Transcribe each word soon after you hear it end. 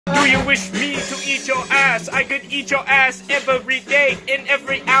Do you wish me to eat your ass? I could eat your ass every day, in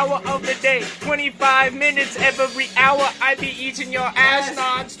every hour of the day. 25 minutes every hour, I be eating your ass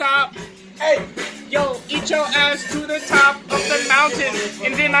non-stop. Hey, yo, eat your ass to the top of the mountain,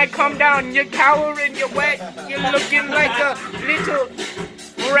 and then I come down, you're cowering, you're wet, you're looking like a little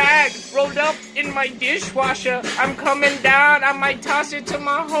rag rolled up in my dishwasher. I'm coming down, I might toss it to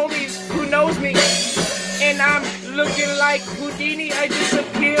my homies who knows me. And I'm looking like Houdini, I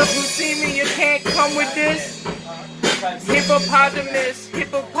disappear. Who see me, you can't come with this. Hippopotamus,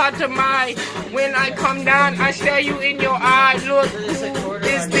 hippopotami. When I come down, I stare you in your eye. Look, who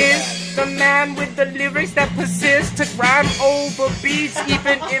is this? The man with the lyrics that persist to rhyme over beats,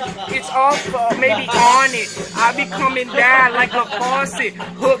 even if it's off or maybe on it. I be coming down like a faucet,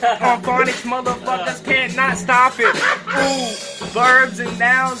 hooked on phonics, motherfuckers can't not stop it. Ooh, verbs and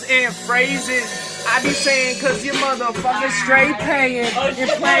nouns and phrases. I be saying cause you motherfuckers straight paying and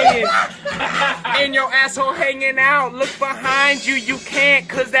playing. And your asshole hanging out. Look behind you, you can't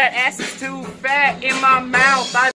cause that ass is too fat in my mouth.